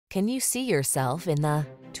Can you see yourself in the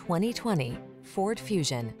 2020 Ford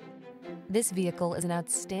Fusion? This vehicle is an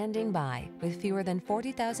outstanding buy with fewer than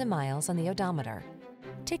 40,000 miles on the odometer.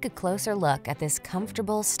 Take a closer look at this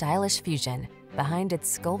comfortable, stylish Fusion. Behind its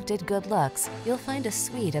sculpted good looks, you'll find a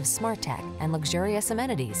suite of smart tech and luxurious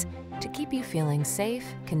amenities to keep you feeling safe,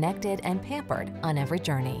 connected, and pampered on every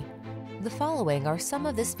journey. The following are some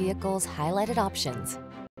of this vehicle's highlighted options: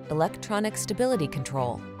 electronic stability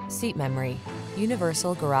control, seat memory,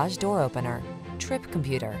 universal garage door opener, trip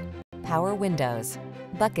computer, power windows,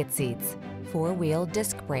 bucket seats, four-wheel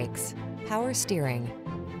disc brakes, power steering.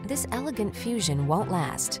 This elegant Fusion won't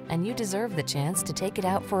last, and you deserve the chance to take it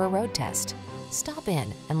out for a road test. Stop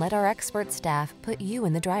in and let our expert staff put you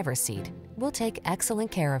in the driver's seat. We'll take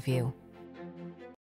excellent care of you.